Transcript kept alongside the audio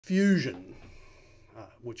fusion,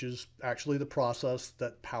 which is actually the process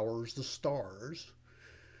that powers the stars,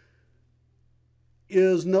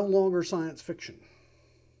 is no longer science fiction.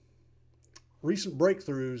 Recent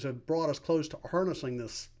breakthroughs have brought us close to harnessing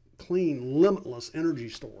this clean, limitless energy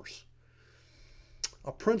source.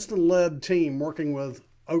 A Princeton-led team working with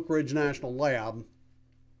Oak Ridge National Lab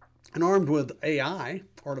and armed with AI,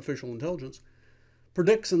 artificial intelligence,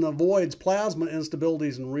 predicts and avoids plasma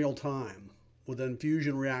instabilities in real time within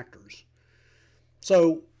fusion reactors.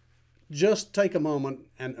 So just take a moment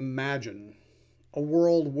and imagine a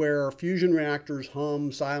world where fusion reactors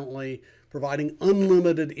hum silently, providing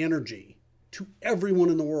unlimited energy to everyone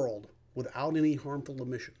in the world without any harmful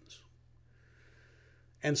emissions.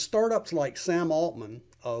 And startups like Sam Altman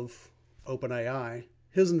of OpenAI,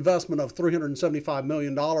 his investment of $375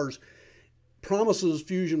 million promises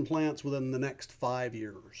fusion plants within the next 5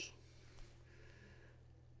 years.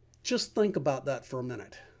 Just think about that for a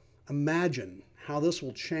minute. Imagine how this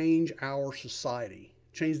will change our society,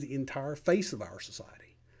 change the entire face of our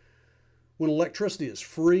society. When electricity is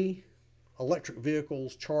free, electric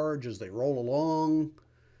vehicles charge as they roll along,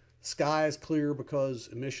 the sky is clear because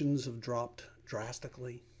emissions have dropped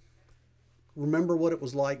drastically. Remember what it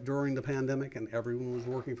was like during the pandemic and everyone was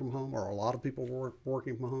working from home, or a lot of people were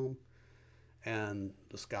working from home, and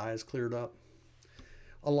the sky is cleared up?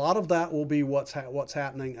 A lot of that will be what's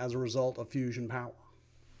happening as a result of fusion power.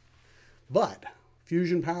 But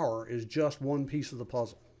fusion power is just one piece of the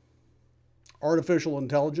puzzle. Artificial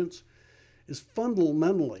intelligence is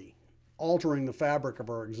fundamentally altering the fabric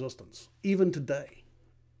of our existence, even today.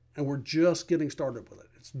 And we're just getting started with it.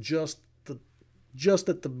 It's just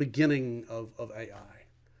at the beginning of AI.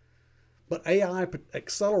 But AI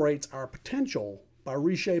accelerates our potential by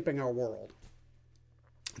reshaping our world.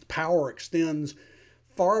 Its power extends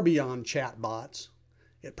far beyond chatbots.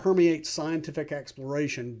 It permeates scientific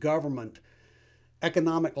exploration, government,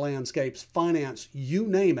 economic landscapes, finance, you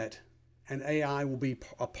name it, and AI will be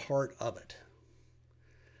a part of it.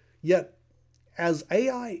 Yet, as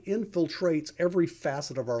AI infiltrates every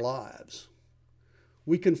facet of our lives,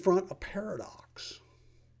 we confront a paradox.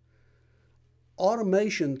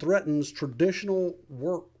 Automation threatens traditional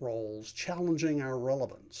work roles, challenging our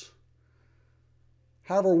relevance.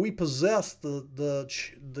 However, we possess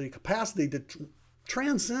the capacity to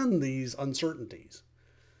transcend these uncertainties.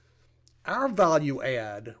 Our value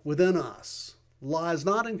add within us lies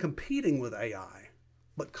not in competing with AI,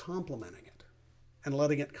 but complementing it and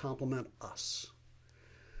letting it complement us.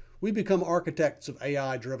 We become architects of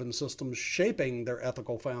AI-driven systems, shaping their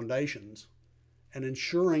ethical foundations and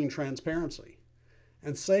ensuring transparency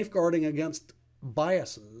and safeguarding against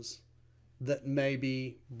biases that may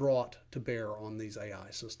be brought to bear on these AI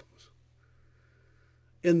systems.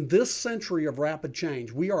 In this century of rapid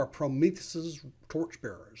change, we are Prometheus's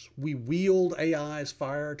torchbearers. We wield AI's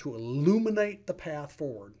fire to illuminate the path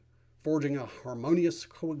forward, forging a harmonious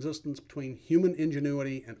coexistence between human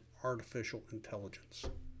ingenuity and artificial intelligence.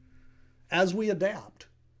 As we adapt,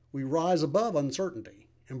 we rise above uncertainty,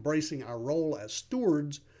 embracing our role as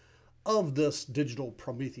stewards of this digital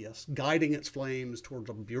Prometheus, guiding its flames towards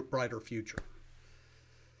a brighter future.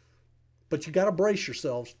 But you got to brace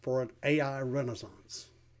yourselves for an AI renaissance,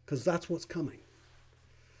 because that's what's coming.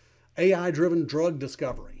 AI-driven drug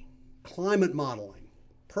discovery, climate modeling,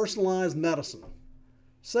 personalized medicine.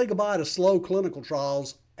 Say goodbye to slow clinical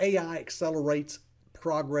trials. AI accelerates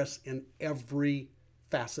progress in every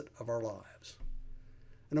facet of our lives.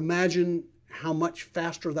 And imagine how much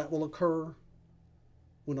faster that will occur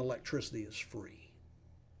when electricity is free.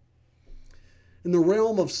 In the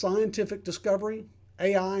realm of scientific discovery,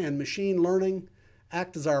 AI and machine learning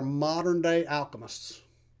act as our modern-day alchemists.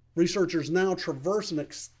 Researchers now traverse an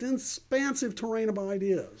expansive terrain of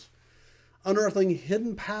ideas, unearthing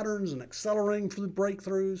hidden patterns and accelerating through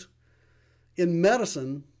breakthroughs. In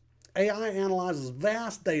medicine, AI analyzes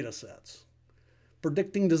vast data sets,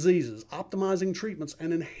 predicting diseases, optimizing treatments,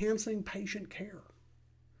 and enhancing patient care.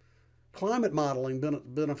 Climate modeling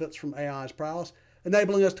benefits from AI's prowess,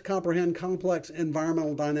 enabling us to comprehend complex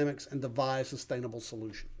environmental dynamics and devise sustainable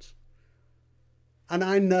solutions. And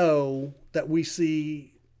I know that we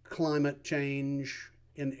see climate change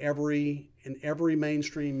in every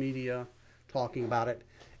mainstream media talking about it,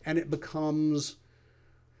 and it becomes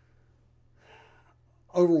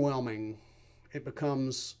overwhelming. It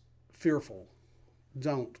becomes fearful.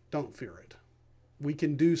 Don't fear it. We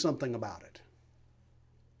can do something about it.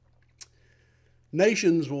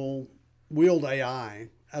 Nations will wield AI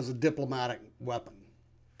as a diplomatic weapon.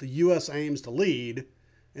 The U.S. aims to lead,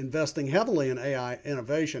 investing heavily in AI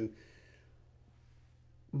innovation,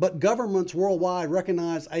 but governments worldwide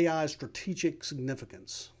recognize AI's strategic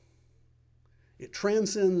significance. It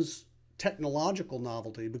transcends technological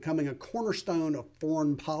novelty, becoming a cornerstone of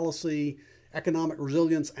foreign policy, economic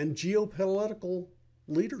resilience, and geopolitical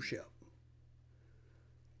leadership.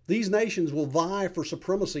 These nations will vie for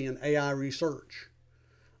supremacy in AI research,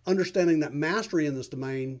 understanding that mastery in this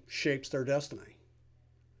domain shapes their destiny.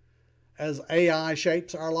 As AI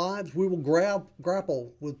shapes our lives, we will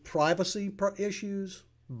grapple with privacy issues,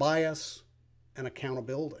 bias, and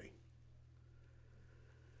accountability.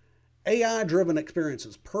 AI-driven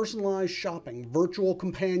experiences, personalized shopping, virtual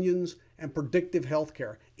companions, and predictive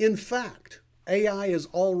healthcare. In fact, AI is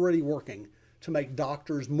already working to make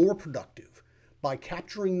doctors more productive by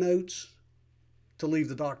capturing notes to leave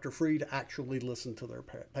the doctor free to actually listen to their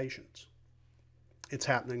patients. It's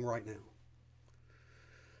happening right now.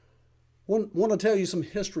 Want to tell you some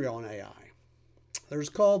history on AI. There's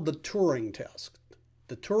called the Turing test.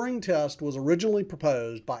 The Turing test was originally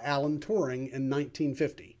proposed by Alan Turing in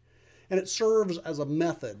 1950, and it serves as a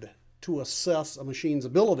method to assess a machine's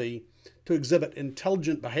ability to exhibit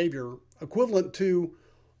intelligent behavior equivalent to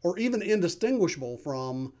or even indistinguishable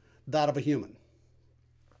from that of a human.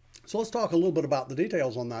 So let's talk a little bit about the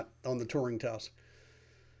details on the Turing test.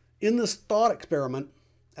 In this thought experiment,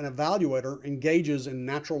 an evaluator engages in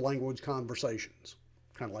natural language conversations,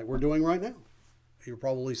 kind of like we're doing right now. You're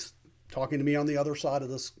probably talking to me on the other side of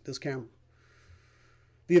this camera.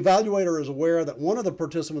 The evaluator is aware that one of the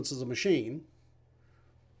participants is a machine,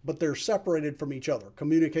 but they're separated from each other,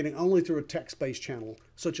 communicating only through a text-based channel,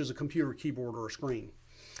 such as a computer keyboard or a screen.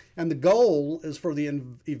 And the goal is for the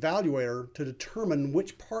evaluator to determine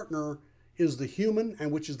which partner is the human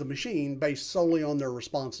and which is the machine based solely on their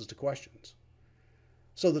responses to questions.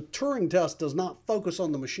 So the Turing test does not focus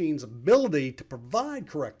on the machine's ability to provide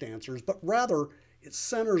correct answers, but rather it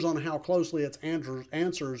centers on how closely its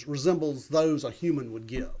answers resembles those a human would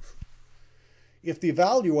give. If the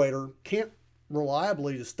evaluator can't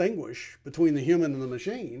reliably distinguish between the human and the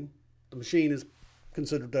machine is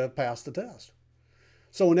considered to have passed the test.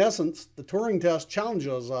 So in essence, the Turing test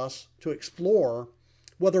challenges us to explore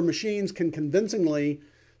whether machines can convincingly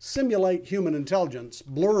simulate human intelligence,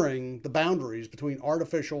 blurring the boundaries between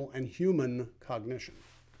artificial and human cognition.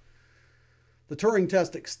 The Turing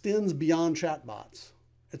test extends beyond chatbots.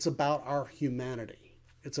 It's about our humanity.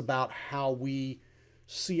 It's about how we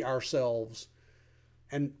see ourselves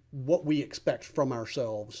and what we expect from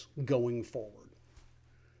ourselves going forward.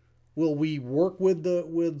 Will we work with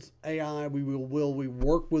AI? Will we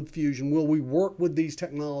work with fusion? Will we work with these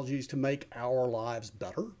technologies to make our lives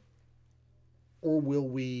better? Or will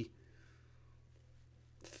we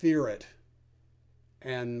fear it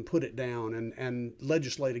and put it down and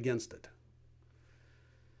legislate against it?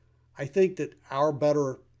 I think that our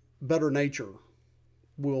better nature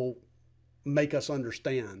will make us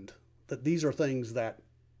understand that these are things that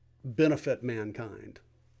benefit mankind.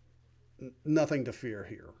 Nothing to fear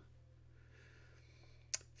here.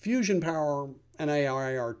 Fusion power and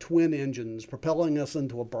AI are twin engines propelling us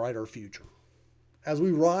into a brighter future. As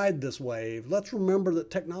we ride this wave, let's remember that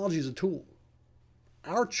technology is a tool.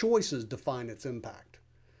 Our choices define its impact.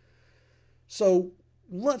 So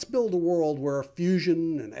let's build a world where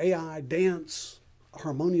fusion and AI dance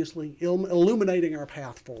harmoniously, illuminating our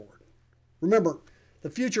path forward. Remember, the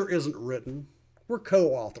future isn't written. We're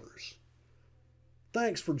co-authors.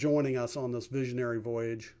 Thanks for joining us on this visionary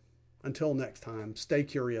voyage. Until next time, stay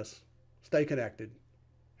curious, stay connected,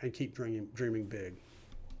 and keep dreaming big.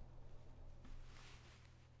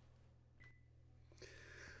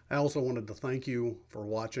 I also wanted to thank you for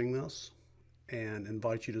watching this and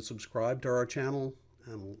invite you to subscribe to our channel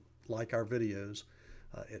and like our videos.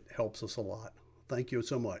 It helps us a lot. Thank you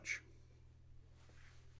so much.